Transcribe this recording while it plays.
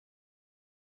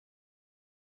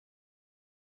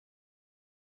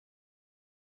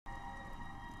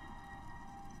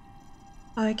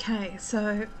Okay,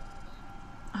 so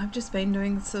I've just been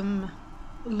doing some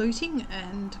looting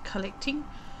and collecting,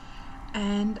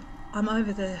 and I'm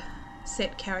over the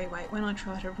set carry weight. When I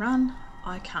try to run,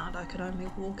 I can't. I can only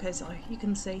walk, as you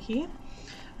can see here.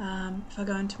 If I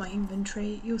go into my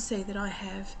inventory, you'll see that I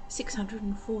have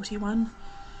 641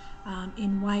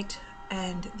 in weight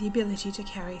and the ability to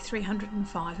carry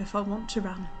 305 if I want to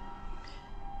run.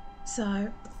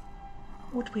 So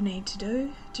what we need to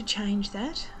do to change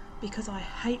that, because I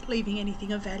hate leaving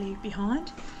anything of value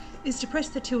behind, is to press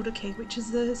the tilde key, which is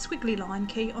the squiggly line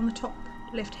key on the top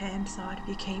left hand side of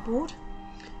your keyboard.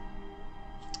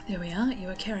 There we are. You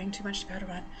are carrying too much to be able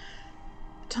to run.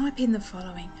 Type in the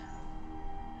following.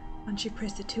 Once you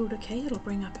press the tilde key, it'll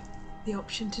bring up the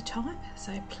option to type.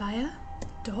 So player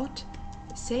dot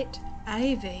set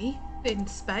AV, then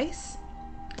space,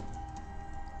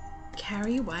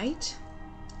 carry weight,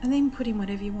 and then put in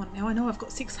whatever you want. Now I know I've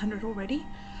got 600 already.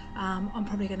 I'm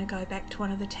probably going to go back to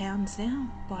one of the towns now,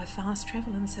 buy fast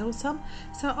travel and sell some.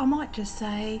 So I might just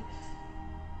say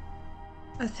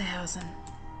 1,000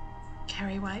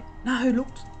 carry weight. No, look,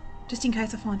 just in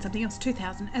case I find something else,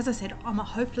 2,000. As I said, I'm a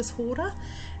hopeless hoarder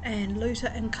and looter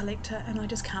and collector, and I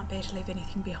just can't bear to leave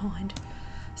anything behind.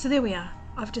 So there we are.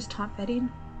 I've just typed that in.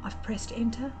 I've pressed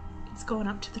enter. It's gone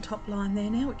up to the top line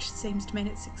there now, which seems to mean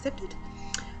it's accepted.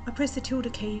 I press the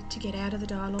tilde key to get out of the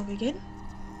dialogue again.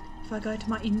 If I go to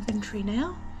my inventory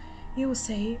now, you will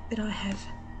see that I have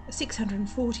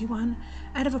 641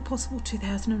 out of a possible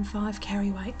 2005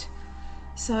 carry weight.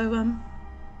 So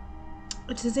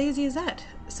it's as easy as that.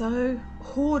 So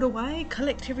hoard away,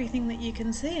 collect everything that you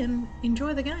can see, and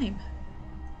enjoy the game.